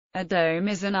A dome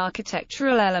is an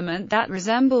architectural element that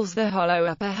resembles the hollow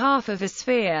upper half of a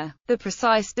sphere. The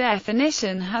precise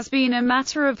definition has been a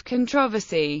matter of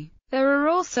controversy. There are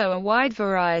also a wide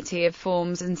variety of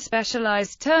forms and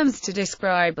specialized terms to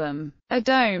describe them. A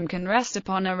dome can rest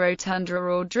upon a rotunda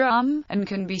or drum, and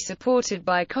can be supported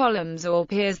by columns or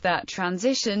piers that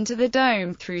transition to the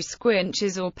dome through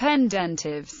squinches or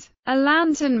pendentives. A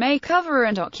lantern may cover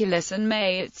an oculus and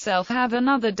may itself have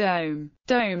another dome.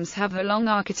 Domes have a long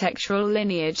architectural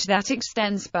lineage that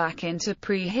extends back into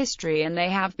prehistory, and they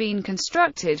have been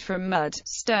constructed from mud,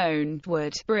 stone,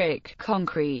 wood, brick,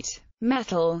 concrete,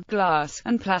 metal, glass,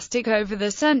 and plastic over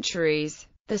the centuries.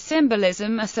 The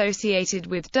symbolism associated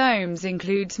with domes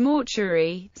includes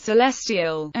mortuary,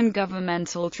 celestial, and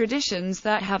governmental traditions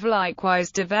that have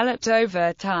likewise developed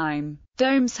over time.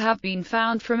 Domes have been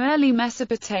found from early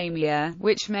Mesopotamia,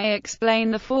 which may explain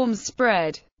the form's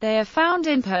spread. They are found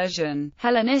in Persian,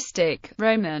 Hellenistic,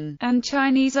 Roman, and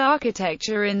Chinese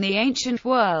architecture in the ancient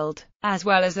world, as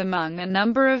well as among a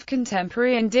number of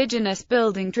contemporary indigenous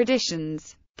building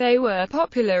traditions. They were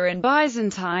popular in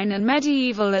Byzantine and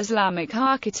medieval Islamic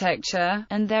architecture,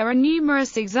 and there are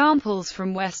numerous examples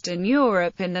from Western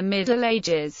Europe in the Middle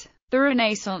Ages. The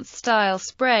Renaissance style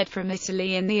spread from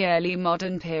Italy in the early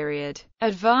modern period.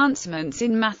 Advancements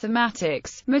in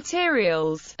mathematics,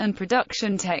 materials, and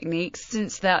production techniques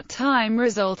since that time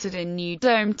resulted in new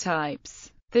dome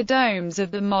types. The domes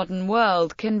of the modern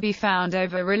world can be found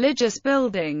over religious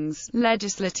buildings,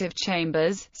 legislative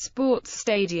chambers, sports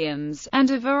stadiums, and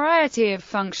a variety of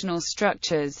functional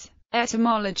structures.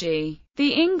 Etymology.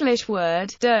 The English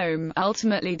word dome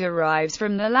ultimately derives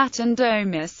from the Latin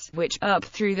domus, which, up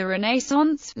through the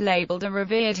Renaissance, labeled a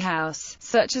revered house,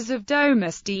 such as of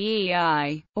Domus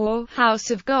Dei, or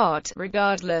house of God,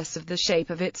 regardless of the shape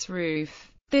of its roof.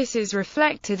 This is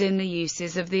reflected in the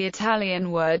uses of the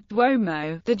Italian word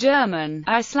duomo, the German,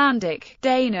 Icelandic,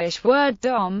 Danish word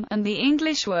dom, and the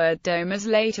English word dome as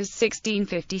late as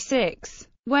 1656,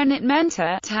 when it meant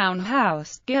a town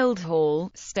house, guild hall,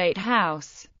 state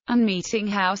house, and meeting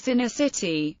house in a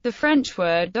city. The French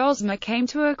word dosme came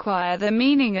to acquire the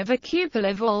meaning of a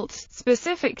cupola vault,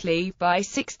 specifically, by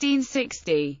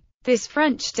 1660. This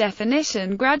French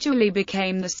definition gradually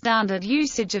became the standard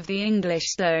usage of the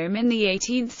English dome in the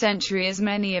 18th century, as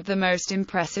many of the most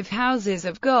impressive houses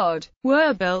of God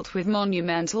were built with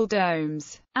monumental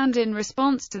domes, and in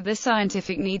response to the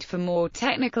scientific need for more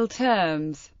technical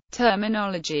terms.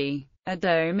 Terminology. A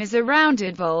dome is a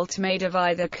rounded vault made of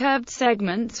either curved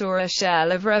segments or a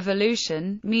shell of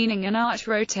revolution, meaning an arch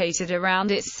rotated around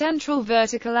its central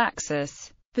vertical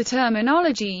axis. The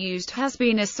terminology used has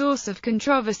been a source of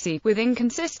controversy, with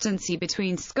inconsistency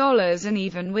between scholars and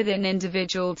even within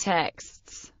individual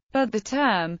texts. But the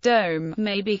term dome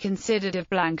may be considered a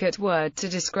blanket word to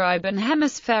describe an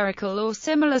hemispherical or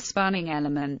similar spanning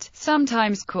element,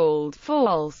 sometimes called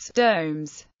false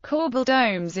domes. Corbel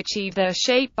domes achieve their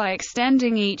shape by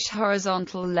extending each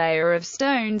horizontal layer of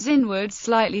stones inward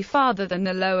slightly farther than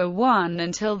the lower one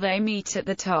until they meet at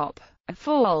the top. A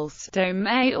false dome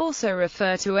may also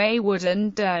refer to a wooden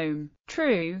dome.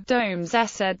 True domes are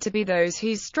said to be those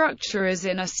whose structure is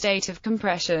in a state of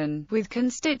compression, with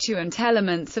constituent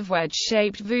elements of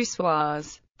wedge-shaped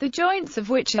voussoirs, the joints of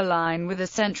which align with a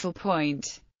central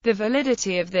point. The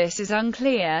validity of this is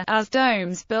unclear, as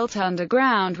domes built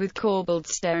underground with corbelled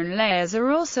stone layers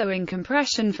are also in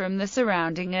compression from the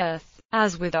surrounding earth.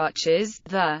 As with arches,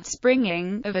 the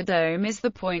springing of a dome is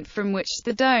the point from which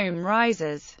the dome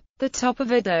rises. The top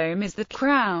of a dome is the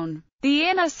crown. The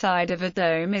inner side of a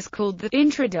dome is called the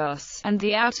intrados, and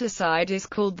the outer side is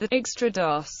called the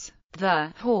extrados.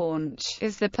 The haunch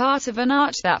is the part of an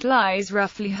arch that lies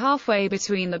roughly halfway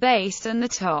between the base and the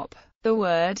top. The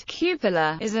word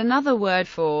cupola is another word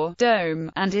for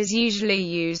dome, and is usually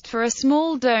used for a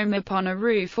small dome upon a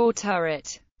roof or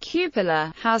turret.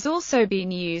 Cupola has also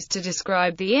been used to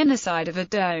describe the inner side of a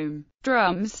dome.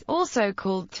 Drums, also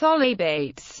called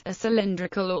tholebates, are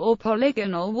cylindrical or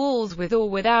polygonal walls with or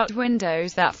without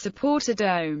windows that support a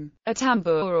dome. A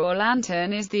tambour or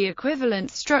lantern is the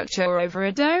equivalent structure over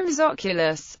a dome's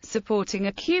oculus, supporting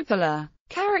a cupola.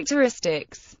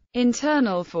 Characteristics.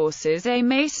 Internal forces. A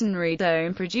masonry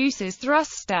dome produces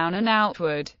thrusts down and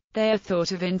outward. They are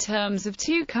thought of in terms of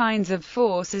two kinds of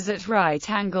forces at right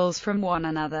angles from one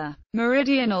another.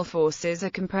 Meridional forces are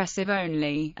compressive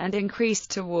only, and increase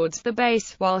towards the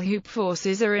base, while hoop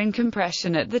forces are in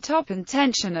compression at the top and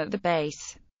tension at the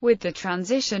base, with the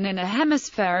transition in a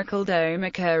hemispherical dome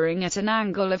occurring at an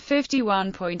angle of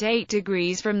 51.8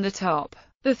 degrees from the top.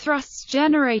 The thrusts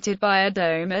generated by a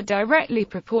dome are directly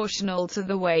proportional to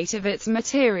the weight of its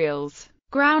materials.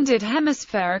 Grounded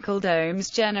hemispherical domes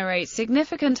generate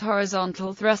significant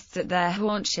horizontal thrusts at their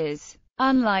haunches.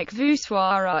 Unlike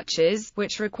voussoir arches,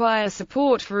 which require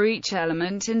support for each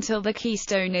element until the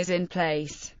keystone is in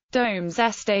place, domes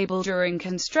are stable during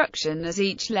construction as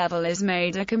each level is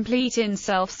made a complete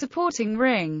in-self-supporting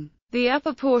ring. The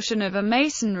upper portion of a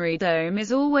masonry dome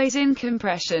is always in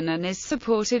compression and is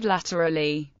supported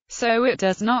laterally, so it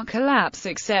does not collapse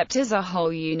except as a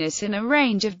whole unit in a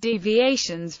range of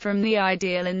deviations from the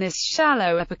ideal, and this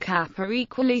shallow upper cap are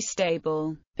equally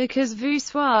stable. Because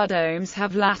voussoir domes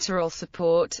have lateral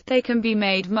support, they can be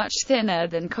made much thinner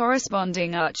than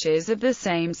corresponding arches of the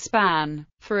same span.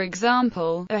 For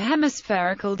example, a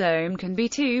hemispherical dome can be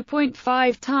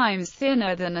 2.5 times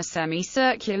thinner than a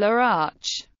semicircular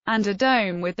arch, and a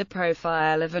dome with the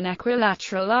profile of an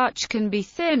equilateral arch can be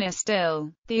thinner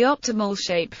still. The optimal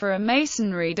shape for a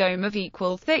masonry dome of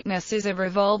equal thickness is a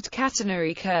revolved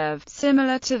catenary curve,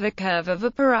 similar to the curve of a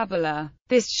parabola.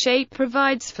 This shape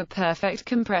provides for perfect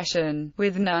compression,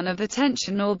 with none of the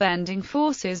tension or bending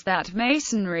forces that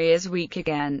masonry is weak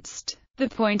against. The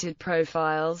pointed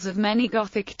profiles of many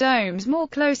Gothic domes more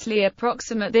closely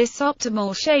approximate this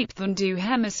optimal shape than do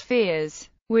hemispheres,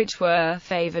 which were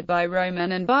favored by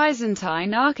Roman and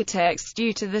Byzantine architects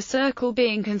due to the circle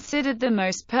being considered the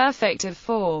most perfect of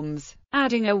forms.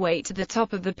 Adding a weight to the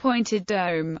top of the pointed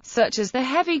dome, such as the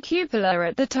heavy cupola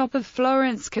at the top of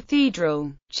Florence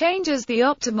Cathedral, changes the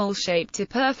optimal shape to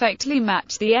perfectly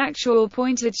match the actual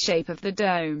pointed shape of the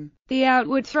dome. The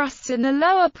outward thrusts in the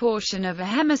lower portion of a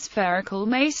hemispherical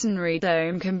masonry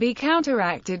dome can be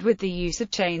counteracted with the use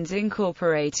of chains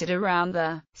incorporated around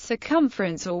the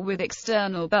circumference or with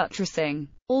external buttressing,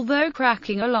 although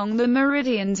cracking along the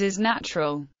meridians is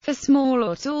natural. For small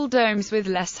or tall domes with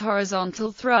less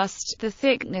horizontal thrust, the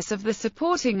thickness of the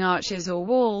supporting arches or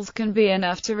walls can be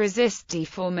enough to resist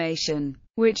deformation,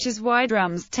 which is why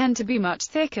drums tend to be much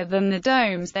thicker than the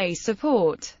domes they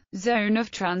support. Zone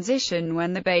of transition: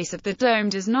 when the base of the dome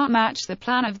does not match the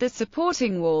plan of the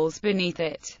supporting walls beneath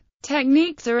it.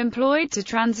 Techniques are employed to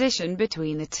transition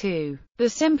between the two. The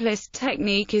simplest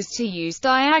technique is to use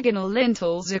diagonal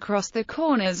lintels across the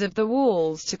corners of the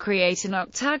walls to create an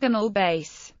octagonal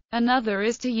base. Another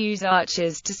is to use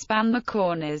arches to span the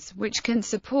corners, which can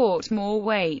support more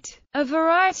weight. A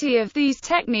variety of these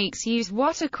techniques use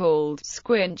what are called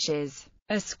squinches.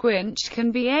 A squinch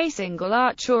can be a single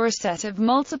arch or a set of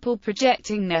multiple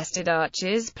projecting nested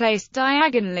arches placed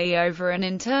diagonally over an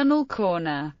internal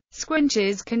corner.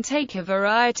 Squinches can take a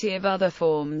variety of other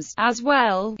forms, as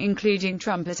well, including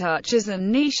trumpet arches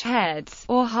and niche heads,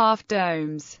 or half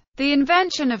domes. The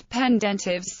invention of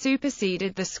pendentives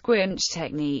superseded the squinch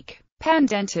technique.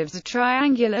 Pendentives are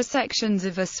triangular sections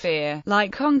of a sphere,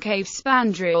 like concave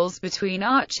spandrels between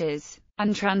arches,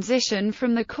 and transition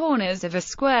from the corners of a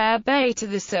square bay to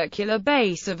the circular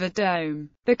base of a dome.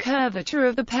 The curvature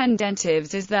of the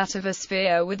pendentives is that of a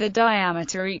sphere with a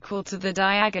diameter equal to the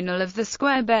diagonal of the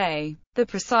square bay. The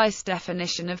precise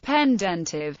definition of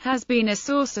pendentive has been a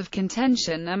source of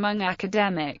contention among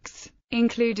academics,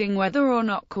 including whether or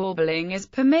not corbelling is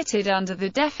permitted under the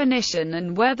definition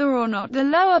and whether or not the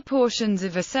lower portions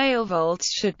of a sail vault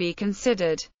should be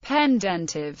considered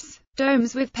pendentives.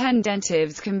 Domes with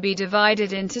pendentives can be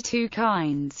divided into two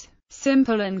kinds: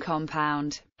 simple and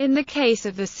compound. In the case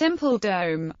of the simple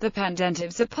dome, the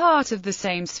pendentives are part of the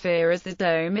same sphere as the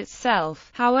dome itself.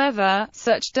 However,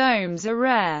 such domes are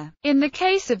rare. In the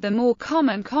case of the more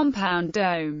common compound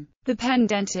dome, the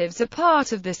pendentives are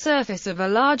part of the surface of a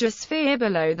larger sphere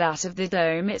below that of the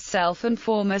dome itself and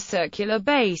form a circular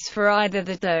base for either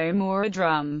the dome or a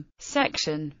drum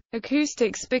section.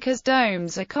 Acoustics: because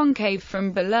domes are concave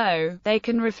from below, they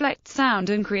can reflect sound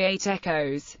and create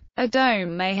echoes. A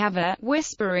dome may have a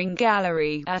whispering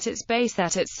gallery at its base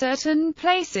that at certain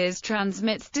places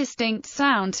transmits distinct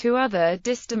sound to other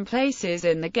distant places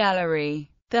in the gallery.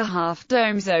 The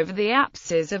half-domes over the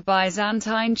apses of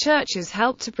Byzantine churches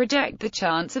help to project the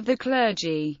chants of the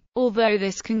clergy. Although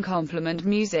this can complement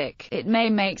music, it may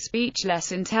make speech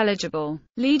less intelligible,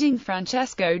 leading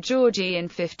Francesco Giorgi in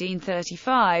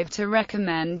 1535 to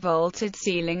recommend vaulted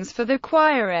ceilings for the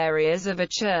choir areas of a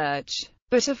church,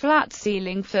 but a flat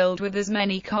ceiling filled with as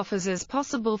many coffers as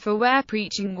possible for where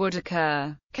preaching would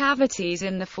occur. Cavities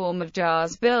in the form of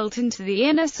jars built into the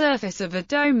inner surface of a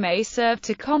dome may serve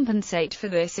to compensate for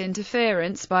this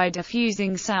interference by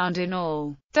diffusing sound in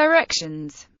all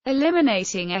directions,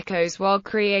 eliminating echoes while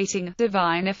creating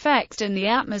divine effect in the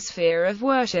atmosphere of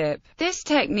worship. This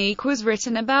technique was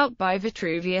written about by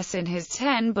Vitruvius in his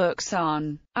 10 books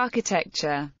on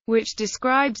architecture, which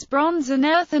describes bronze and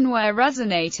earthenware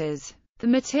resonators. The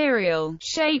material,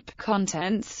 shape,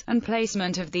 contents, and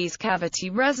placement of these cavity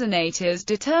resonators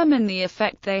determine the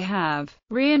effect they have,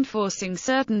 reinforcing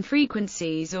certain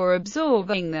frequencies or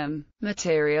absorbing them.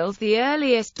 Materials: the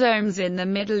earliest domes in the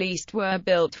Middle East were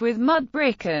built with mud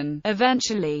brick and,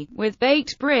 eventually, with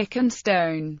baked brick and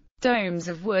stone. Domes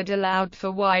of wood allowed for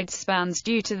wide spans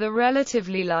due to the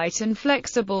relatively light and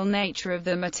flexible nature of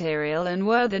the material and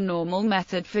were the normal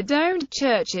method for domed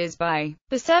churches by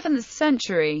the 7th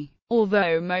century.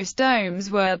 Although most domes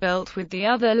were built with the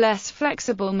other less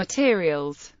flexible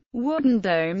materials, wooden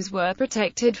domes were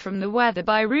protected from the weather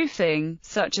by roofing,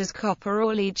 such as copper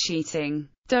or lead sheeting.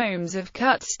 Domes of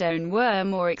cut stone were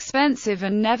more expensive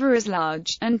and never as large,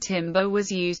 and timber was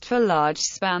used for large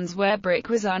spans where brick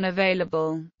was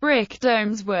unavailable. Brick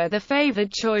domes were the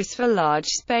favored choice for large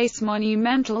space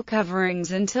monumental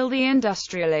coverings until the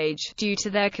Industrial Age, due to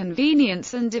their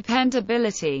convenience and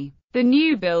dependability. The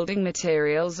new building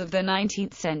materials of the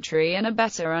 19th century and a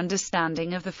better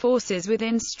understanding of the forces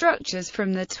within structures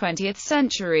from the 20th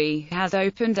century has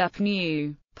opened up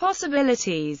new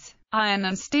possibilities. Iron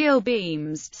and steel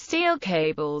beams, steel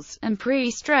cables, and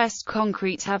pre-stressed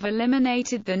concrete have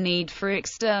eliminated the need for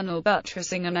external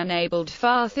buttressing and enabled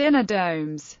far thinner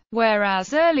domes,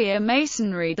 whereas earlier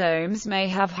masonry domes may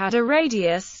have had a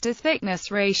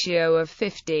radius-to-thickness ratio of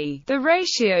 50. The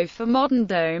ratio for modern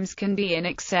domes can be in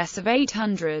excess of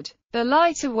 800. The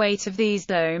lighter weight of these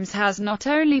domes has not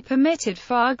only permitted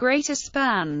far greater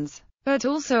spans, but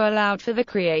also allowed for the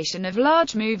creation of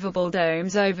large movable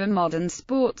domes over modern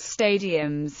sports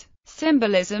stadiums.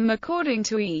 Symbolism: according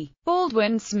to E.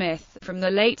 Baldwin Smith, from the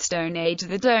late Stone Age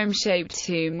the dome-shaped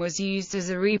tomb was used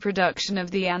as a reproduction of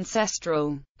the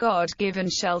ancestral, God-given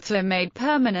shelter made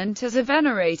permanent as a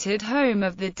venerated home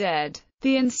of the dead.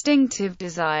 The instinctive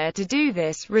desire to do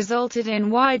this resulted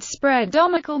in widespread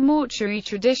domical mortuary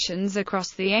traditions across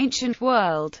the ancient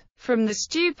world, from the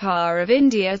stupa of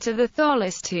India to the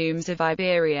tholis tombs of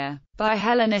Iberia. By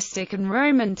Hellenistic and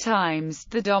Roman times,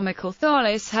 the domical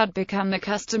tholis had become the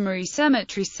customary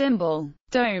cemetery symbol.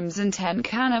 Domes and tent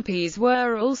canopies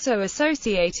were also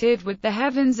associated with the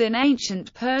heavens in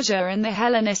ancient Persia and the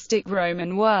Hellenistic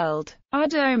Roman world. A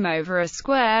dome over a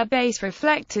square base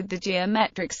reflected the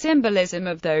geometric symbolism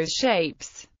of those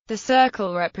shapes. The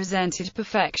circle represented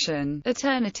perfection,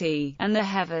 eternity, and the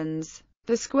heavens.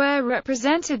 The square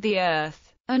represented the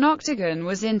earth. An octagon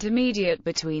was intermediate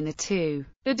between the two.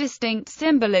 The distinct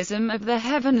symbolism of the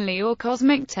heavenly or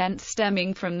cosmic tent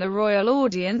stemming from the royal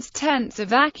audience tents of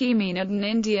Achaemenid and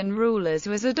Indian rulers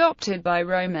was adopted by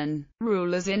Roman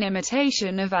rulers in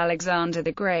imitation of Alexander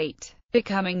the Great,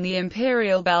 becoming the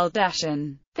imperial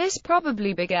baldachin. This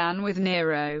probably began with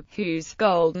Nero, whose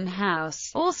Golden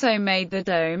House also made the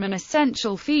dome an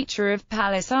essential feature of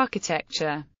palace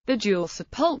architecture. The dual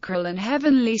sepulchral and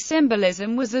heavenly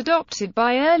symbolism was adopted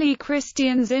by early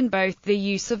Christians in both the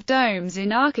use of domes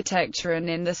in architecture and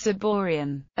in the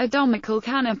ciborium, a domical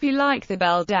canopy like the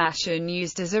baldachin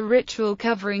used as a ritual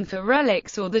covering for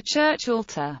relics or the church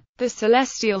altar. The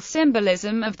celestial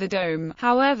symbolism of the dome,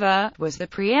 however, was the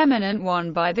preeminent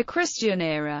one by the Christian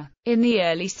era. In the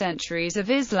early centuries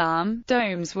of Islam,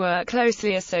 domes were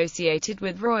closely associated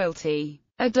with royalty.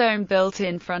 A dome built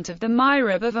in front of the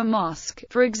mihrab of a mosque,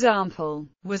 for example,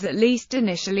 was at least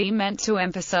initially meant to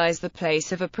emphasize the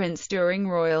place of a prince during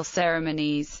royal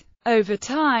ceremonies. Over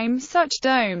time, such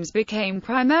domes became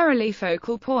primarily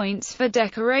focal points for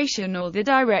decoration or the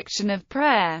direction of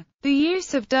prayer. The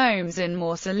use of domes in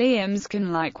mausoleums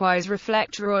can likewise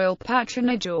reflect royal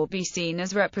patronage or be seen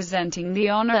as representing the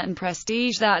honor and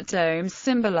prestige that domes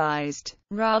symbolized,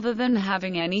 rather than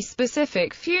having any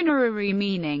specific funerary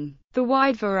meaning. The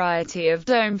wide variety of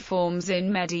dome forms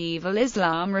in medieval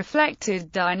Islam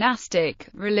reflected dynastic,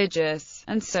 religious,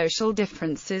 and social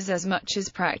differences as much as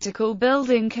practical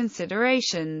building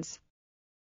considerations.